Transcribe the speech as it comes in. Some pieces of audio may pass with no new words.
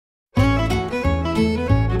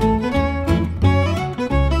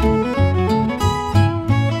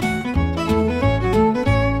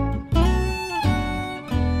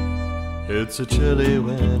It's a chilly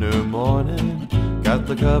winter morning, got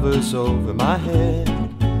the covers over my head,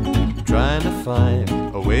 trying to find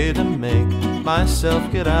a way to make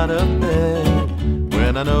myself get out of bed.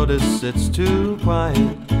 When I notice it's too quiet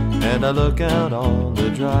and I look out on the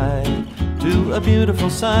drive to a beautiful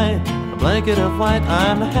sight, a blanket of white,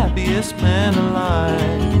 I'm the happiest man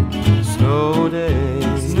alive. Snow day,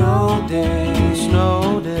 snow day,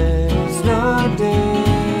 snow day, snow day.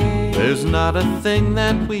 There's not a thing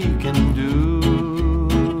that we can do,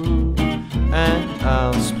 and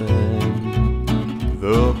I'll spend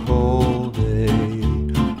the whole day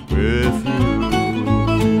with you.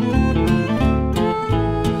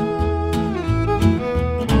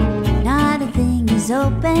 Not a thing is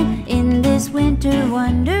open in this winter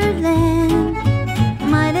wonderland.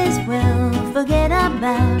 Might as well forget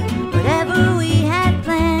about whatever we had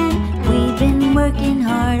planned. We've been working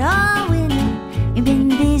hard all winter, you've been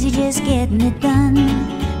busy just getting it done.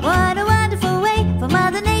 What a wonderful way for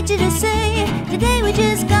Mother Nature to say, today we're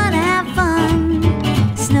just gonna have fun.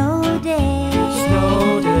 Snow day,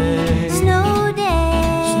 Snow day, snow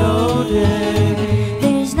day, snow day.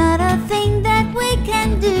 there's not a thing that we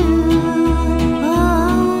can do.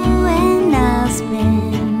 Oh, and I'll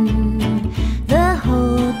spend the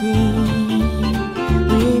whole day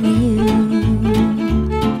with you.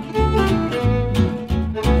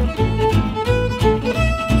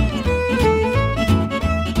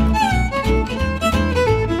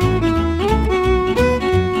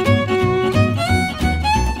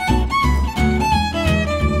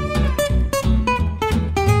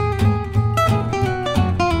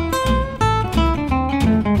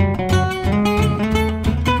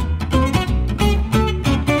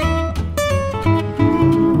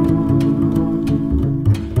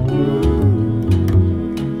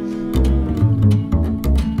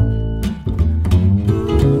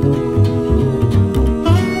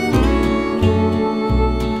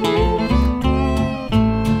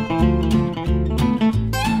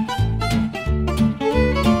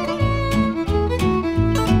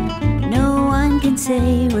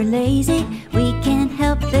 Say we're lazy, we can't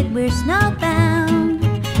help that we're snowbound.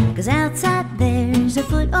 'Cause outside there's a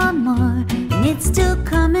foot or more, and it's still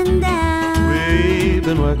coming down. We've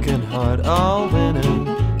been working hard all winter,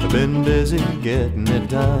 I've been busy getting it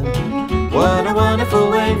done. What a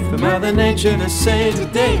wonderful way for Mother Nature to say,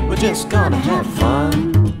 today we're just gonna have fun.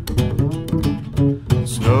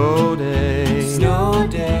 Snow day, Snow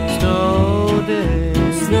day, snow day,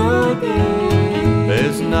 snow day.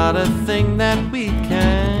 there's not a thing that